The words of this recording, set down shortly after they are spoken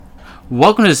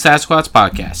Welcome to the Sasquatch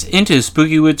Podcast, Into the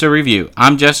Spooky Woods of Review.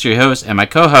 I'm Jess, your host, and my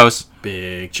co-host,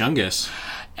 Big Chungus.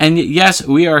 And yes,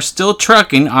 we are still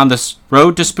trucking on the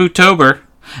road to Spooktober,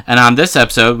 and on this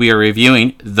episode, we are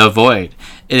reviewing The Void.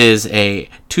 It is a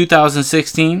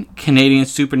 2016 Canadian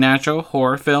supernatural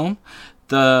horror film.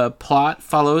 The plot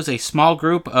follows a small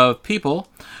group of people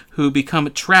who become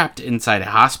trapped inside a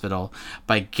hospital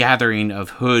by a gathering of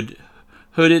hooded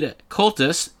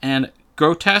cultists and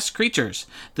grotesque creatures.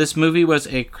 This movie was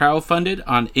a crowdfunded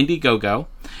on Indiegogo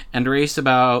and raised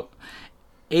about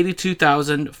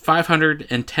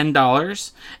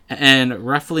 $82,510 and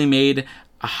roughly made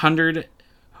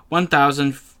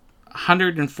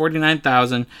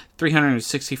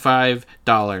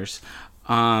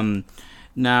 $149,365.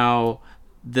 Now,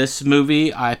 this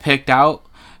movie I picked out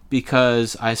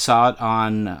because I saw it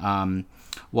on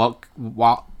What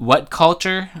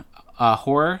Culture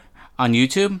Horror on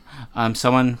YouTube.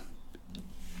 Someone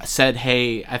said,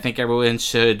 hey, I think everyone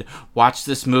should watch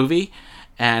this movie.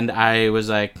 And I was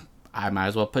like, I might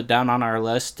as well put down on our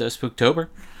list Spooktober.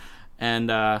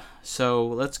 And so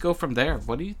let's go from there.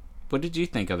 What did you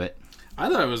think of it? I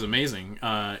thought it was amazing.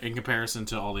 In comparison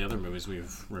to all the other movies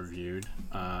we've reviewed,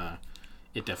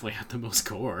 it definitely had the most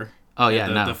gore. Oh,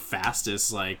 yeah, the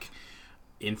fastest,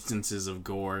 instances of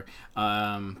gore.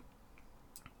 It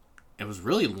was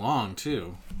really long,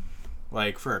 too.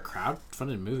 For a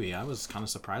crowd-funded movie, I was kind of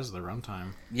surprised at the runtime.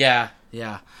 Yeah.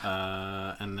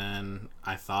 And then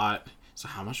I thought... So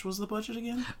how much was the budget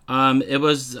again? It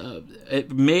was...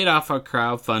 it made off a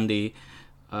crowdfunding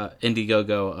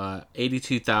Indiegogo,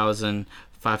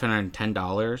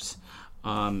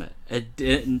 $82,510. It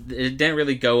didn't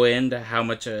really go into how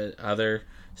much other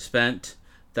spent.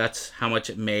 That's how much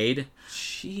it made.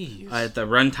 Jeez. The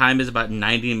runtime is about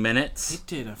 90 minutes. It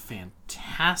did a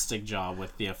fantastic job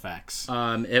with the effects.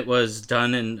 It was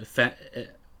done in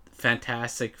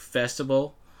Fantastic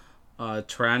Festival,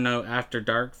 Toronto After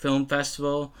Dark Film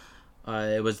Festival.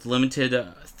 It was limited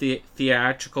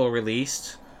theatrical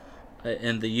release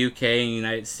in the UK and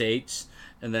United States,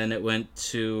 and then it went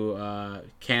to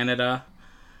Canada,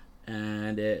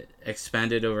 and it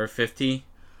expanded over 50.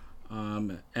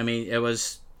 It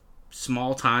was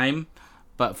small time,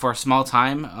 but for a small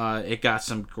time, it got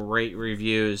some great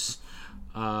reviews.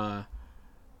 Rotten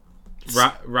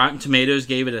Tomatoes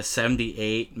gave it a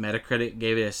 78. Metacritic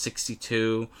gave it a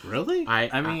 62. Really?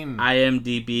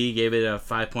 IMDb gave it a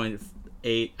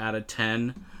 5.8 out of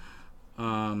 10.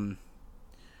 I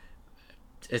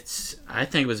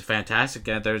think it was fantastic.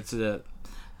 There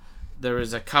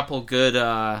was a couple good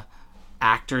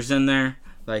actors in there,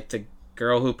 like the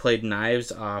girl who played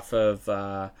Knives off of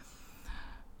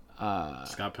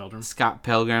Scott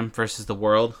Pilgrim versus the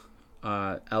World.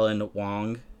 Ellen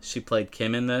Wong. She played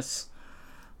Kim in this.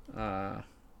 She was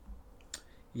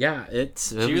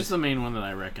the main one that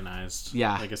I recognized.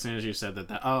 Yeah. As soon as you said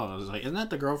that, I was like, isn't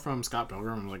that the girl from Scott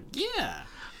Pilgrim? I was like,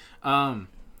 yeah.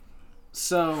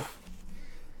 So,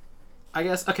 I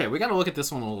guess, okay, we gotta look at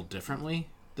this one a little differently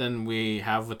than we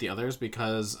have with the others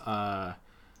because,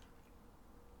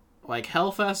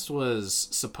 Hellfest was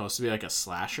supposed to be a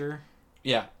slasher.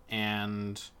 Yeah.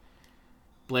 And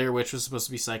Blair Witch was supposed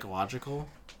to be psychological.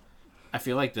 I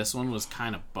feel like this one was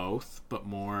kind of both, but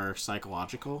more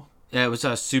psychological. Yeah, it was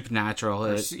a supernatural.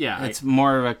 It's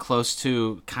more of a close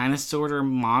to kind of sort of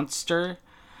monster,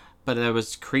 but there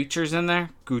was creatures in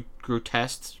there,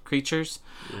 grotesque creatures.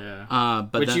 Yeah.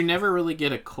 Which you never really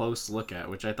get a close look at,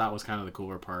 which I thought was kind of the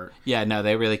cooler part. Yeah, no,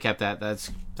 they really kept that.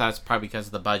 That's probably because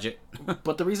of the budget.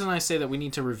 But the reason I say that we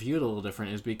need to review it a little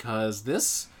different is because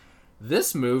this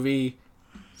movie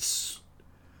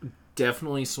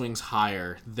definitely swings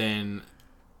higher than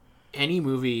any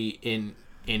movie in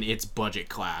its budget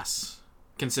class,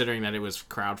 considering that it was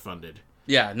crowdfunded.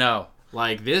 Yeah, no.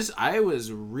 This, I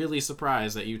was really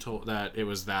surprised that you told that it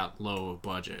was that low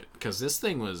budget, because this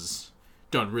thing was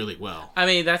done really well. I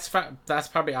mean, that's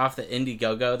probably off the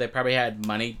Indiegogo. They probably had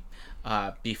money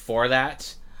before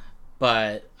that,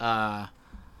 but it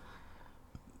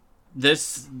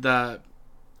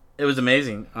was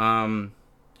amazing.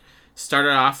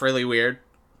 Started off really weird.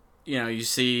 You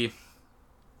see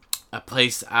a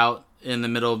place out in the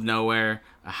middle of nowhere,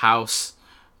 a house,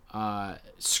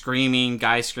 screaming,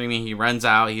 guy screaming. He runs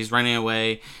out. He's running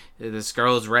away. This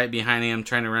girl is right behind him,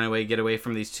 trying to run away, get away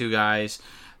from these two guys.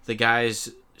 The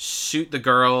guys shoot the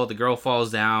girl. The girl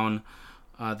falls down.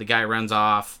 The guy runs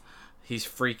off. He's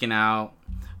freaking out.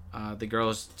 The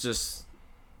girl's just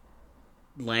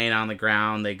laying on the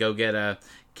ground. They go get a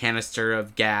canister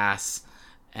of gas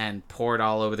and pour it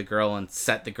all over the girl and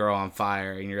set the girl on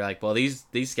fire. And you're like, well, these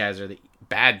guys are the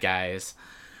bad guys.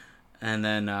 And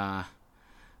then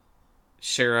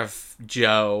Sheriff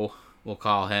Joe, we'll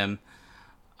call him,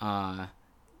 he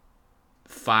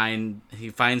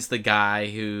finds the guy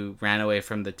who ran away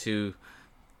from the two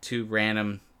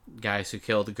random guys who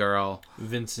killed the girl.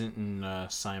 Vincent and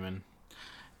Simon.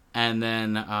 And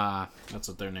then that's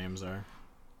what their names are.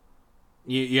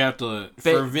 You have to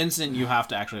for Vincent. You have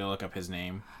to actually look up his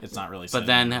name. It's not really. But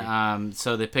then,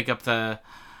 so they pick up the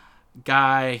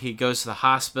guy. He goes to the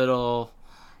hospital,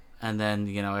 and then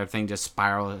everything just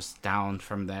spirals down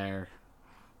from there.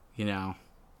 The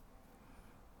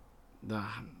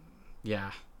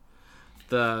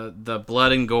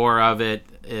blood and gore of it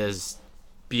is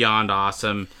beyond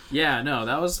awesome. Yeah, no,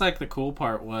 that was like the cool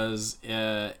part was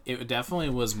it definitely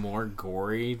was more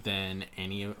gory than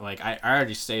any, like I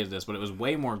already stated this, but it was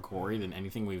way more gory than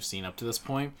anything we've seen up to this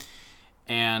point.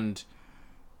 And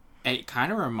it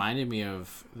kind of reminded me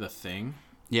of The Thing.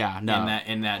 Yeah, no.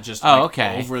 In that just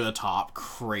over the top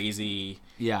crazy,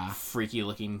 freaky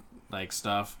looking like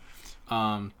stuff.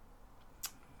 And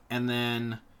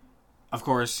then of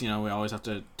course, we always have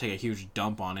to take a huge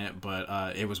dump on it,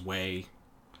 but it was way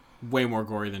more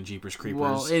gory than Jeepers Creepers.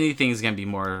 Well, anything's gonna be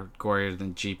more gory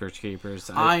than Jeepers Creepers.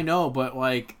 I know, but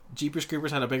like Jeepers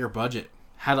Creepers had a bigger budget.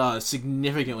 Had a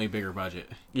significantly bigger budget.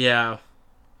 Yeah,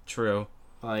 true.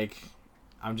 Like,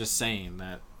 I'm just saying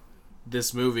that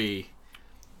this movie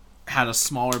had a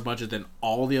smaller budget than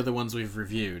all the other ones we've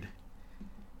reviewed,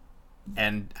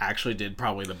 and actually did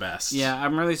probably the best. Yeah,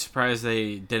 I'm really surprised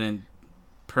they didn't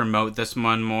promote this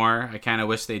one more. I kind of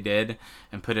wish they did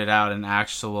and put it out in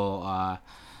actual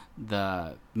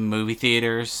the movie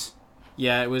theaters.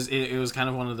 Yeah, it was kind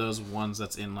of one of those ones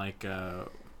that's in like a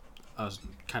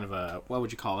kind of a, what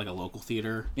would you call it, like a local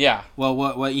theater? Yeah. Well,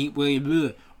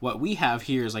 what we have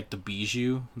here is like the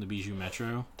Bijou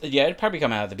Metro. Yeah, it'd probably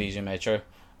come out of the Bijou Metro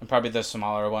and probably the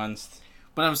smaller ones.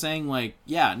 But I'm saying, like,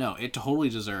 yeah, no, it totally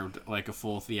deserved like a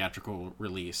full theatrical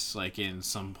release, like in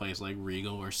some place like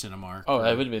Regal or Cinemark. Oh,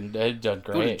 it would have done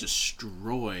great. It would have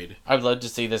destroyed. I'd love to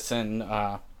see this in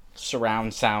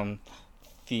surround sound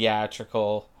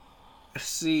theatrical.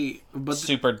 See, but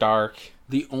super dark.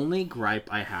 The only gripe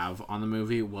I have on the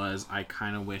movie was I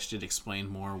kind of wished it explained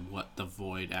more what the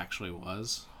Void actually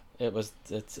was.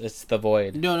 It's the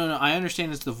Void. No. I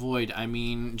understand it's the Void. I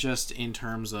mean, just in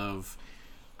terms of,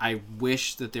 I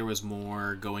wish that there was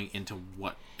more going into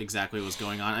what exactly was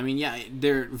going on. I mean, yeah,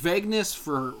 their vagueness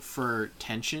for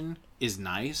tension is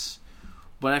nice,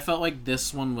 but I felt like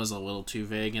this one was a little too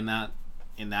vague in that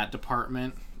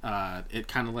department. It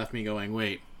kind of left me going,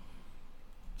 wait,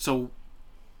 so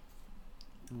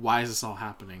why is this all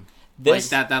happening?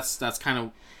 That's like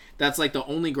the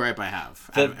only gripe I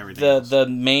have out of everything else. The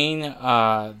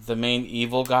main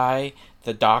evil guy,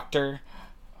 the doctor,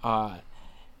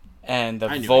 and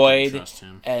the Void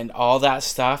and all that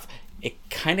stuff, it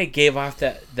kind of gave off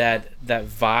that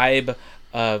vibe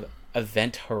of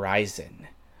Event Horizon.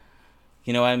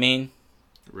 You know what I mean?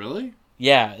 Really?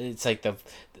 Yeah, it's like the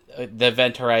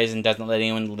Event Horizon doesn't let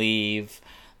anyone leave.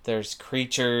 There's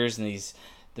creatures and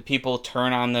the people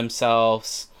turn on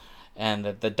themselves, and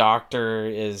the doctor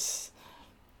is,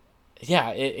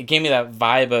 it gave me that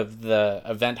vibe of the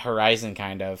Event Horizon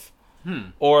kind of,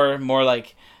 or more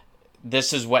like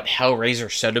this is what Hellraiser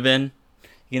should have been,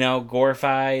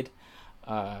 glorified,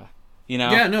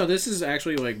 Yeah, no, this is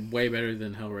actually like way better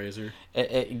than Hellraiser.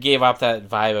 It gave off that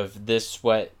vibe of this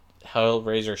what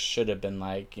Hellraiser should have been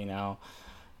like,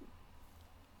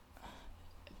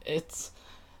 It's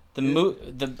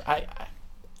I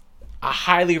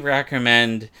highly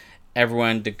recommend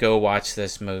everyone to go watch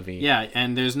this movie. Yeah,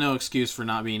 and there's no excuse for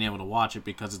not being able to watch it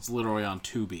because it's literally on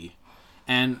Tubi.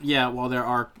 And yeah, while there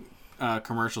are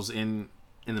commercials in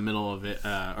the middle of it,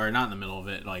 or not in the middle of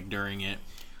it, like during it,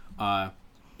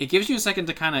 it gives you a second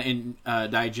to kind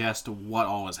of digest what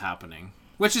all is happening,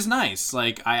 which is nice.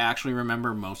 Like, I actually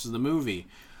remember most of the movie.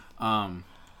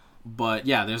 But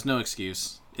yeah, there's no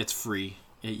excuse. It's free.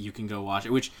 You can go watch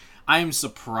it, which I'm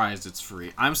surprised it's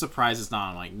free. I'm surprised it's not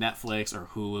on like Netflix or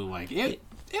Hulu. Like it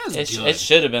is good. It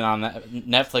should have been on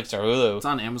Netflix or Hulu. It's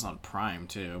on Amazon Prime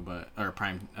too, or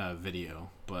Prime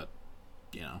Video, but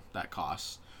that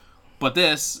costs. But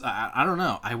this, I don't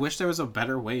know. I wish there was a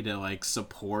better way to like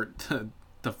support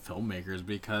the filmmakers,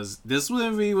 because this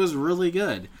movie was really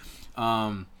good.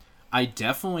 I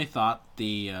definitely thought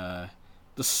the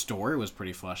story was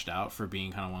pretty fleshed out for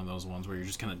being kind of one of those ones where you're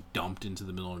just kind of dumped into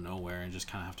the middle of nowhere and just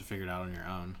kind of have to figure it out on your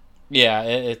own. Yeah,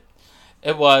 it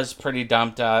was pretty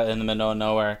dumped in the middle of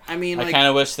nowhere. I mean, I kind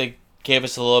of wish they gave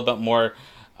us a little bit more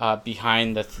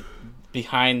behind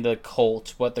the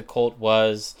cult, what the cult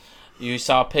was. You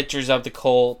saw pictures of the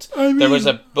cult. There was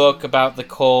a book about the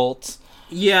cult.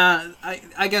 Yeah,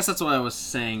 I guess that's what I was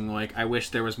saying. Like, I wish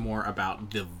there was more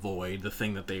about the Void, the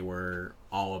thing that they were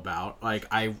all about. Like,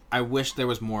 I wish there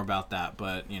was more about that,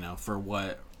 but for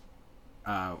what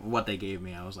they gave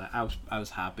me, I was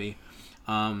happy.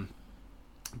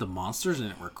 The monsters in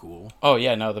it were cool. Oh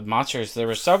yeah, no, the monsters. There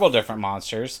were several different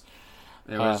monsters.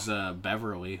 There was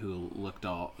Beverly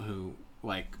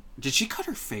did she cut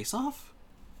her face off?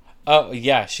 Oh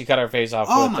yeah, she cut her face off.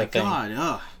 Oh with my the thing. god!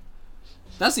 Ugh.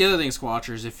 That's the other thing,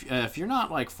 Squatchers. If you're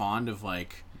not like fond of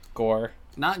like Gore,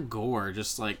 not gore,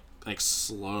 just like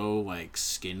slow like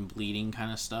skin bleeding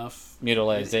kind of stuff,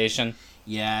 mutilization.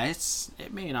 Yeah,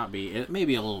 it may not be. It may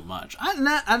be a little much.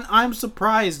 I'm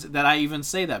surprised that I even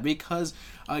say that because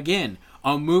again,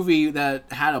 a movie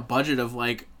that had a budget of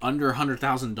like under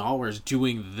 $100,000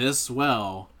 doing this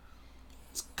well.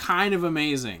 It's kind of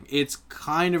amazing. It's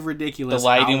kind of ridiculous. The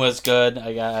lighting was good.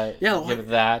 I gotta give it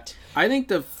that. I think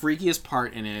the freakiest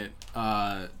part in it,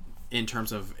 in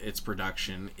terms of its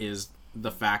production, is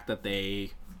the fact that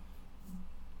they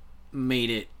made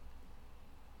it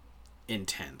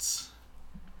intense.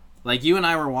 Like, you and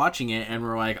I were watching it, and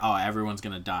we're like, oh, everyone's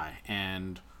gonna die.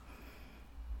 And,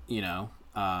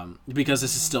 because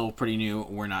this is still pretty new,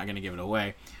 we're not gonna give it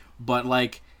away. But,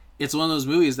 like, it's one of those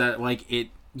movies that, like,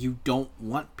 you don't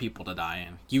want people to die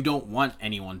in. You don't want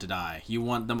anyone to die. You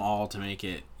want them all to make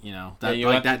it, you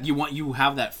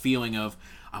have that feeling of,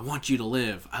 I want you to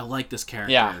live. I like this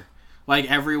character. Yeah. Like,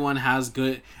 everyone has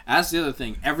good... That's the other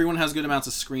thing. Everyone has good amounts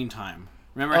of screen time.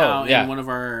 Remember how in one of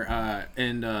our...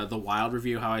 the Wild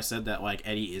review, how I said that, like,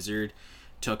 Eddie Izzard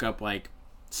took up, like,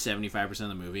 75% of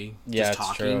the movie? Yeah, just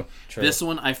talking. True. True. This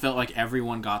one, I felt like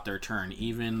everyone got their turn.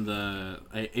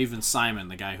 Even Simon,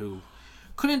 the guy who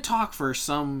couldn't talk for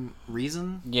some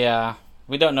reason. Yeah.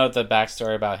 We don't know the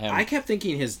backstory about him. I kept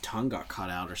thinking his tongue got cut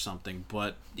out or something,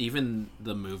 but even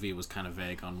the movie was kind of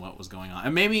vague on what was going on.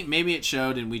 And maybe it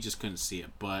showed and we just couldn't see it.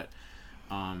 But,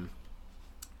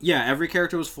 yeah, every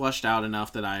character was fleshed out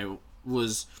enough that I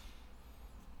was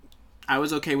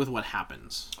okay with what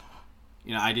happens.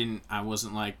 I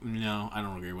wasn't like, no, I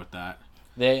don't agree with that.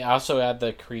 They also had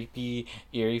the creepy,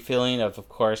 eerie feeling of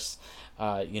course,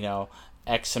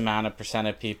 X amount of percent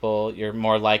of people, you're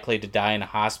more likely to die in a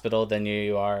hospital than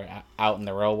you are out in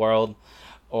the real world.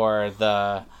 Or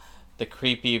the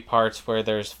creepy parts where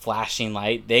there's flashing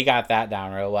light, they got that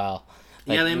down real well.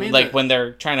 Like, yeah, they made when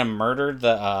they're trying to murder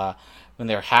when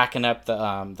they're hacking up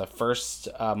the first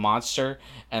monster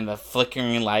and the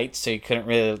flickering light, so you couldn't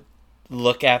really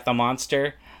look at the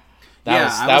monster.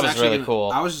 That was really cool.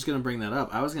 I was just going to bring that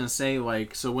up. I was going to say,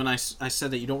 like, so when I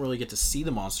said that you don't really get to see the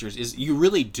monsters, is you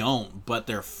really don't, but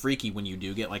they're freaky when you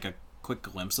do get, like, a quick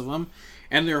glimpse of them.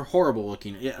 And they're horrible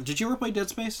looking. Did you ever play Dead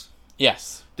Space?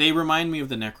 Yes. They remind me of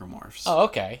the Necromorphs. Oh,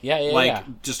 okay. Yeah.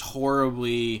 Just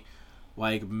horribly,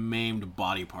 like, maimed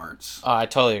body parts. Oh, I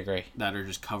totally agree. That are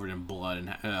just covered in blood.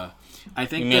 And I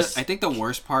think the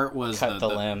worst part was the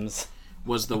limbs.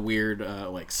 Was the weird,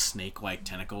 like, snake-like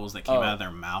tentacles that came out of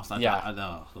their mouth.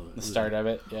 The start of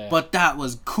it, yeah. But that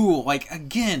was cool. Like,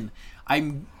 again,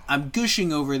 I'm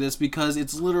gushing over this because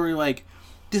it's literally, like,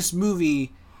 this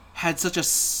movie had such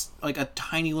a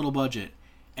tiny little budget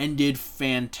and did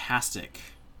fantastic.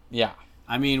 Yeah.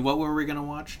 I mean, what were we going to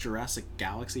watch? Jurassic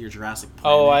Galaxy or Jurassic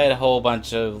Planet? Oh, I had a whole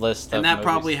bunch of lists of And that movies.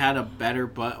 probably had a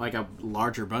better, a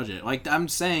larger budget. Like, I'm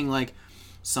saying, like,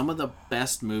 some of the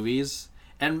best movies...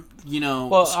 And,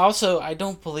 Well, also, I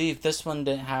don't believe this one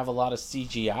didn't have a lot of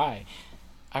CGI.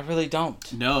 I really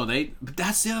don't. No, but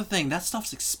that's the other thing. That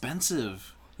stuff's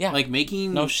expensive. Yeah. Like,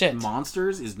 making shit.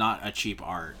 monsters is not a cheap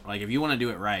art. Like, if you want to do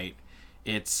it right,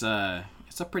 it's a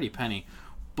pretty penny.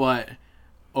 But,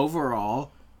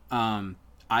 overall,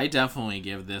 I definitely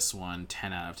give this one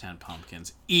 10 out of 10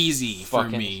 pumpkins. Easy for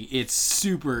me.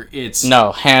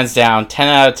 No, hands down, 10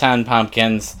 out of 10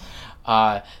 pumpkins.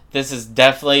 This is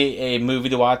definitely a movie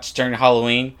to watch during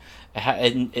Halloween.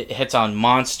 It hits on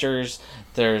monsters.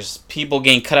 There's people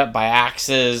getting cut up by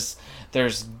axes.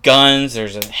 There's guns.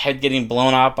 There's a head getting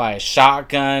blown off by a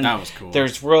shotgun. That was cool.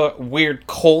 There's weird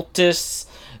cultists.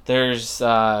 There's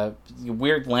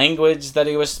weird language that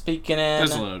he was speaking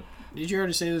in. Did you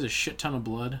already say there's a shit ton of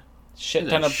blood? Shit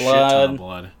ton of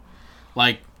blood.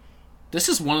 Like, this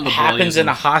is one of the happens in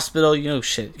a hospital.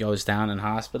 Shit goes down in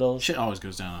hospitals. Shit always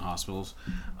goes down in hospitals.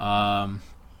 And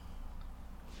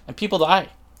people die.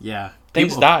 Yeah.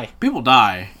 Things die. People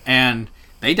die. And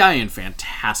they die in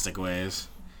fantastic ways.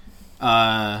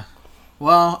 Well,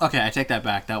 okay, I take that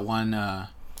back. That one,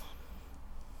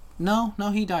 No,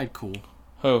 he died cool.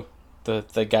 Who?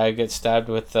 The guy who gets stabbed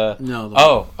with the...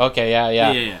 No. Okay,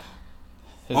 yeah.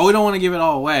 Well, we don't want to give it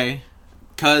all away.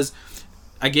 Because...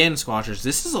 again, Squatchers,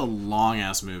 this is a long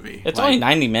ass movie. It's only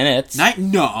 90 minutes.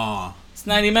 No. It's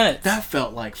 90 minutes. That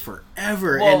felt like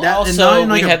forever. Well, and that, also, and not in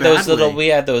like we a had bad those little way. we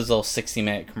had those little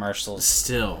 60-minute commercials.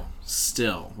 Still,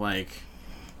 like,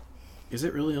 is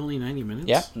it really only 90 minutes?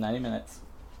 Yeah, 90 minutes.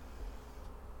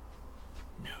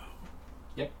 No.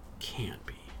 Yep. Can't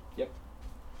be. Yep.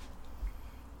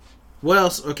 What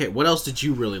else? Okay, what else did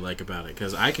you really like about it?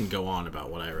 Because I can go on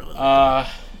about what I really like.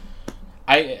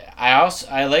 I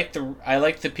like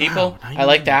the people. Wow, I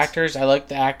like the actors. I like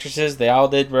the actresses. They all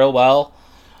did real well.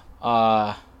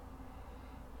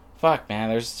 Fuck, man.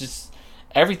 There's just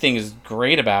everything is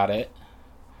great about it.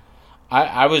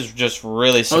 I was just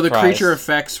really surprised. Oh, the creature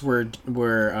effects were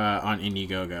on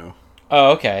Indiegogo.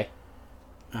 Oh, okay.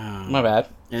 My bad.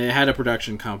 And it had a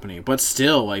production company, but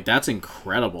still, like, that's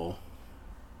incredible.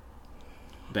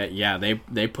 That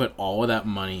they put all of that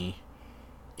money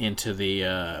into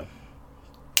the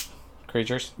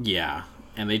Creatures. Yeah,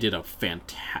 and they did a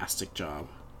fantastic job.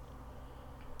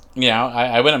 You know,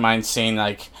 I wouldn't mind seeing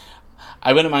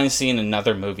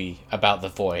another movie about the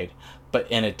Void, but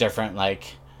in a different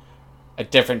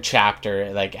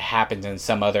chapter, like it happens in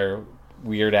some other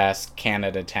weird ass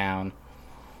Canada town.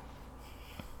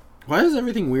 Why does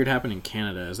everything weird happen in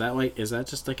Canada? Is that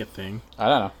just like a thing? I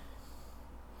don't know.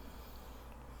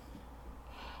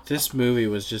 This movie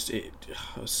was it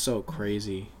was so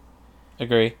crazy.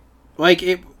 Agree.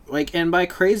 And by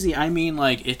crazy I mean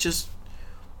like it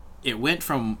went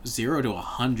from 0 to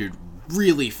 100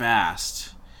 really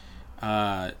fast.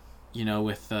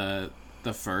 With the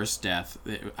first death,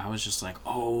 I was just like,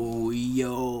 oh,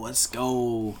 yo, let's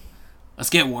go, let's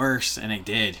get worse, and it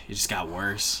did. It just got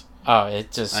worse. Oh,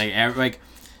 it just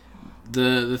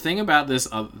the thing about this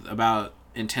about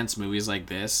intense movies like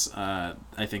this, I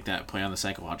think that play on the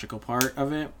psychological part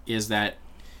of it is that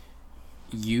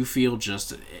you feel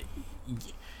just.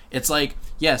 It's like,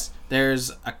 yes,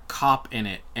 there's a cop in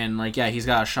it, and like, yeah, he's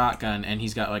got a shotgun and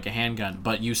he's got like a handgun,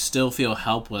 but you still feel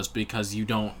helpless because you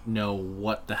don't know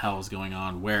what the hell is going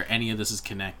on, where any of this is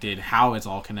connected, how it's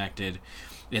all connected.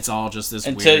 It's all just this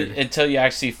weird. Until you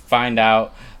actually find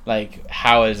out like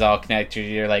how it's all connected,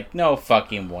 you're like, no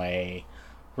fucking way,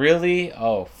 really?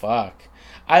 Oh fuck!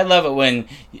 I love it when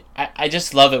I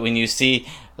just love it when you see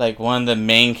like one of the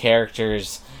main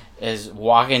characters is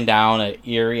walking down an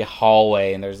eerie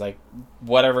hallway and there's like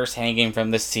whatever's hanging from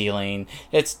the ceiling.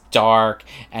 It's dark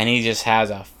and he just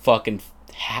has a fucking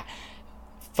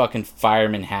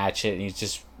fireman hatchet and he's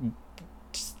just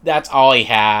that's all he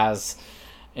has.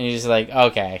 And you're just like,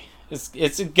 okay,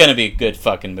 it's gonna be a good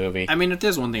fucking movie. I mean, if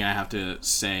there's one thing I have to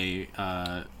say,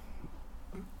 to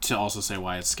also say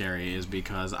why it's scary, is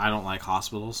because I don't like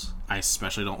hospitals. I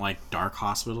especially don't like dark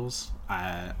hospitals.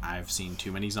 I've seen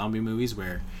too many zombie movies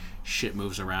where shit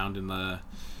moves around in the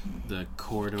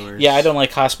corridors. Yeah, I don't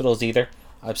like hospitals either.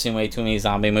 I've seen way too many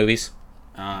zombie movies.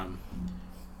 But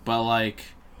like,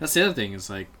 that's the other thing, is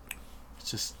like,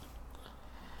 it's just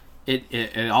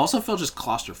it also felt just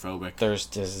claustrophobic. There's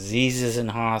diseases in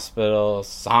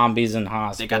hospitals, zombies in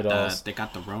hospitals. They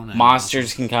got the Rona.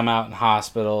 Monsters can come out in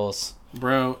hospitals.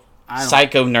 Bro,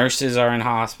 psycho nurses are in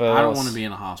hospitals. I don't want to be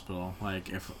in a hospital. Like,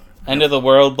 if end of the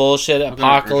world bullshit,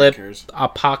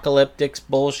 apocalyptic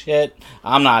bullshit.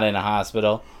 I'm not in a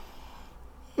hospital.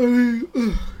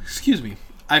 Excuse me.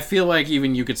 I feel like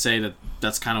even you could say that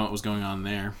that's kind of what was going on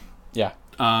there. Yeah.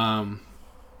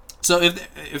 So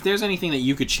if there's anything that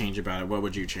you could change about it, what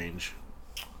would you change?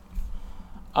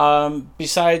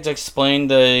 Besides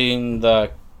explaining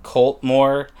the cult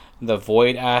more, the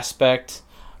Void aspect,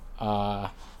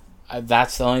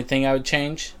 that's the only thing I would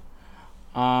change.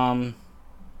 A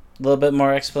little bit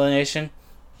more explanation,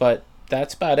 but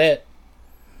that's about it.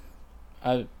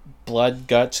 Blood,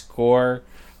 guts, gore,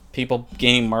 people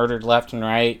getting murdered left and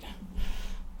right.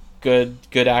 Good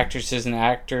actresses and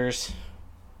actors.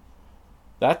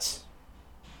 That's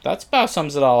about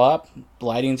sums it all up.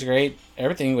 Lighting's great.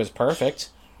 Everything was perfect.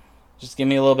 Just give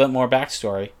me a little bit more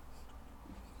backstory.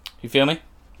 You feel me?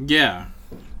 Yeah.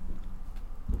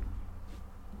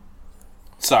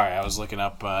 Sorry, I was looking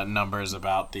up numbers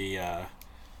about the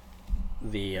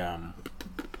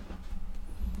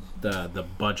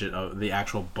budget of the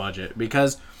actual budget,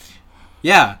 because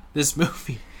this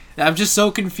movie, I'm just so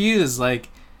confused. Like,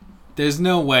 there's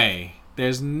no way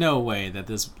that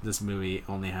this movie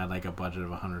only had like a budget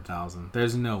of $100,000.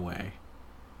 There's no way.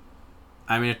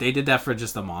 I mean, if they did that for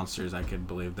just the monsters, I could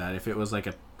believe that. If it was like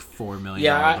a $4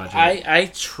 million budget,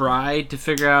 I tried to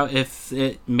figure out if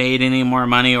it made any more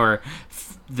money or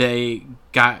they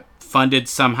got funded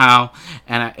somehow,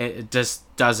 and it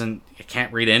just doesn't. I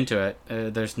can't read into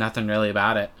it. There's nothing really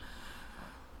about it.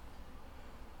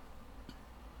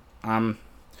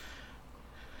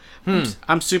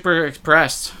 I'm super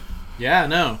impressed. Yeah,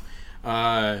 no.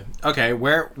 Okay,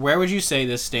 where would you say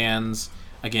this stands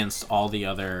against all the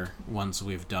other ones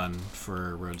we've done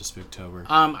for Road to Spooktober?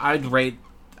 I'd rate.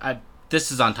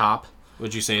 This is on top.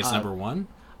 Would you say it's number one?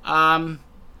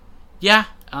 Yeah.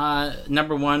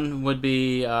 Number one would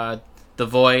be The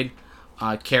Void.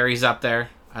 Carrie's up there.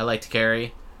 I liked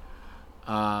Carrie.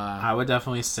 I would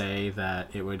definitely say that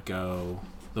it would go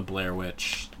The Blair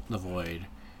Witch, The Void,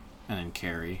 and then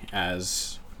Carrie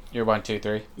as... Your 1, 2,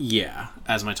 3? Yeah,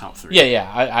 as my top three. Yeah.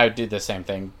 I would do the same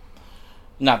thing.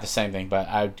 Not the same thing, but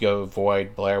I would go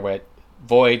Void,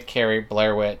 Carrie,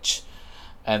 Blair Witch,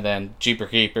 and then Jeepers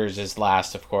Creepers is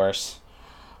last, of course.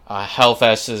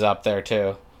 Hellfest is up there,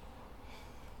 too.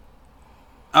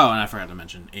 Oh, and I forgot to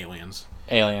mention Aliens.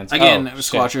 Again,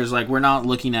 Squatchers, like, we're not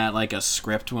looking at, like, a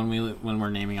script when we're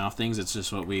naming off things. It's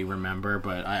just what we remember,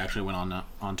 but I actually went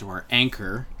onto our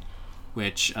Anchor,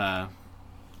 which, if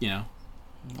you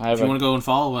want to go and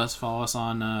follow us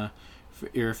on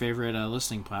your favorite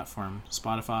listening platform.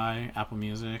 Spotify, Apple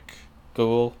Music,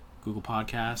 Google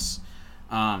Podcasts.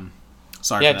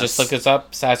 Just look us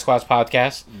up, Sasquatch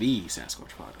Podcast. The Sasquatch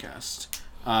Podcast.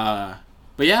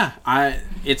 But yeah,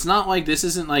 it's not like this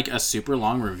isn't like a super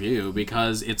long review,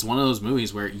 because it's one of those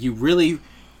movies where you really,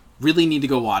 really need to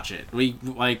go watch it. We,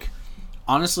 like,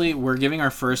 honestly, we're giving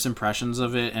our first impressions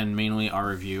of it and mainly our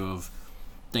review of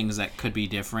things that could be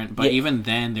different, but even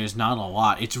then there's not a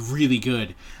lot. It's really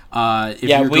good.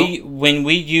 When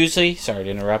we usually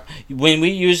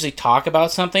talk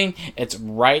about something, it's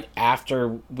right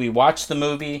after we watch the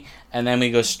movie, and then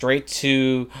we go straight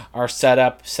to our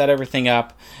setup, set everything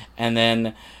up, and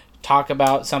then talk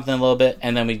about something a little bit,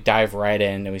 and then we dive right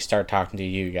in and we start talking to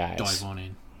you guys. Dive on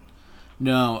in.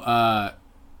 No,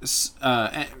 why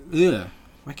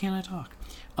can't I talk?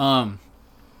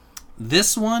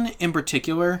 This one in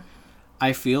particular,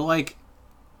 I feel like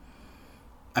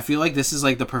this is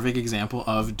like the perfect example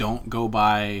of don't go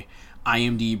by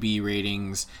IMDb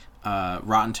ratings,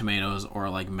 Rotten Tomatoes, or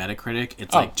like Metacritic.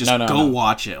 It's go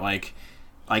watch it. Like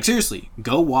seriously,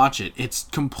 go watch it. It's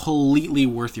completely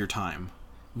worth your time.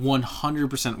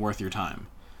 100% worth your time.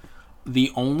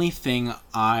 The only thing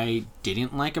I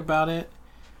didn't like about it,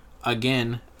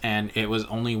 again, and it was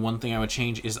only one thing I would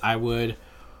change, is I would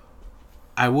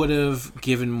have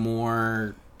given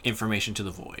more information to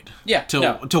the Void. Yeah.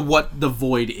 To what the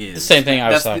Void is. The same thing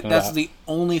I was talking about. That's the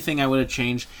only thing I would have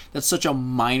changed. That's such a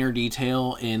minor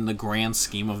detail in the grand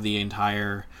scheme of the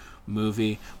entire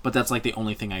movie, but that's like the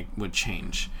only thing I would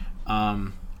change.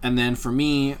 And then for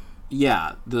me,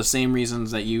 yeah, the same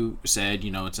reasons that you said,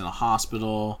 it's in a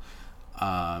hospital,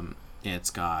 it's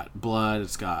got blood,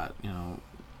 it's got,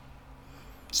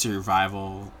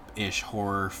 survival-ish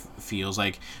horror feels.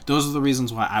 Like, those are the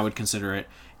reasons why I would consider it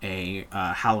a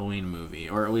Halloween movie,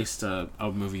 or at least a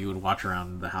movie you would watch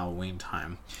around the Halloween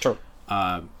time. Sure.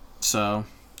 So,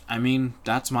 I mean,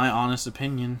 that's my honest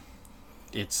opinion.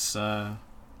 It's a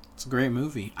great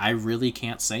movie. I really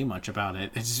can't say much about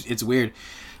it. It's weird.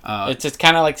 It's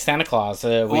kind of like Santa Claus.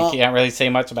 We can't really say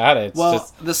much about it.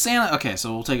 The Santa... Okay,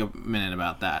 so we'll take a minute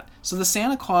about that. So the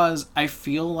Santa Claus, I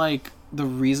feel like the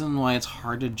reason why it's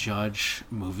hard to judge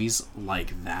movies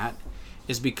like that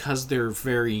is because they're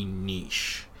very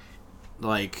niche.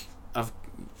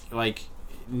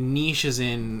 Niche as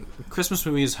in... Christmas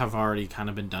movies have already kind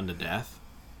of been done to death.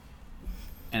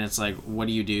 And it's like, what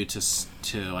do you do to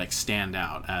like stand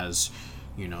out as,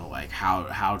 like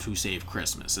how to save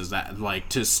Christmas? Is that like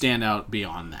to stand out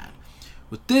beyond that?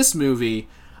 With this movie,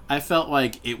 I felt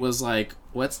like it was like,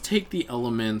 let's take the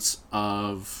elements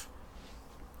of,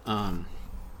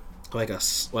 like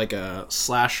a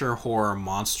slasher horror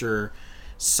monster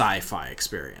sci-fi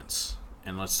experience,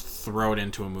 and let's throw it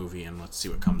into a movie and let's see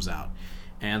what comes out.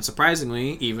 And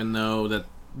surprisingly, even though that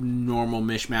normal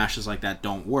mishmashes like that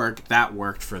don't work, that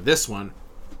worked for this one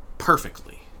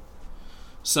perfectly.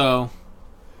 So,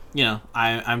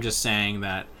 I'm just saying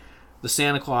that the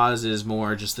Santa Claus is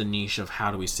more just the niche of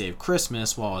how do we save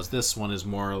Christmas, while as this one is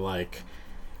more like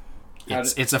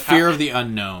it's a fear of the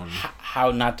unknown.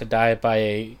 How not to die by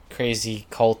a crazy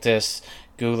cultist,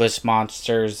 ghoulish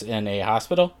monsters in a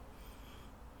hospital?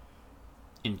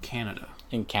 In Canada.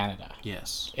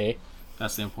 Yes.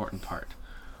 That's the important part.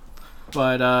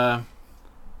 But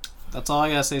that's all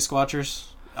I gotta say, Squatchers.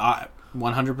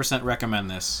 100%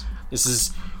 recommend this. This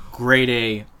is grade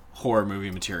A horror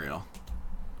movie material.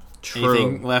 True.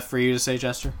 Anything left for you to say,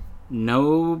 Jester?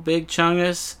 No, Big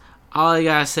Chungus. All I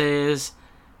gotta say is,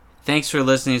 thanks for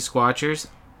listening, Squatchers.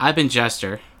 I've been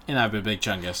Jester. And I've been Big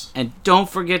Chungus. And don't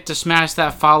forget to smash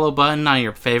that follow button on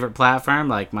your favorite platform,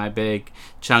 like my Big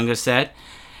Chungus said.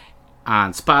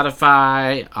 on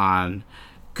Spotify, on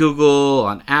Google,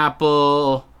 on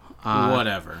Apple.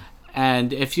 Whatever.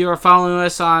 And if you are following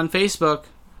us on Facebook,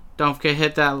 don't forget to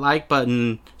hit that like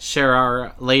button, share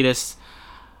our latest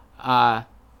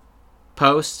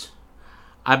post.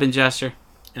 I've been Jester.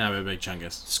 And I'm a Big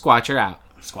Chungus. Squatcher out.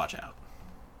 Squatch out.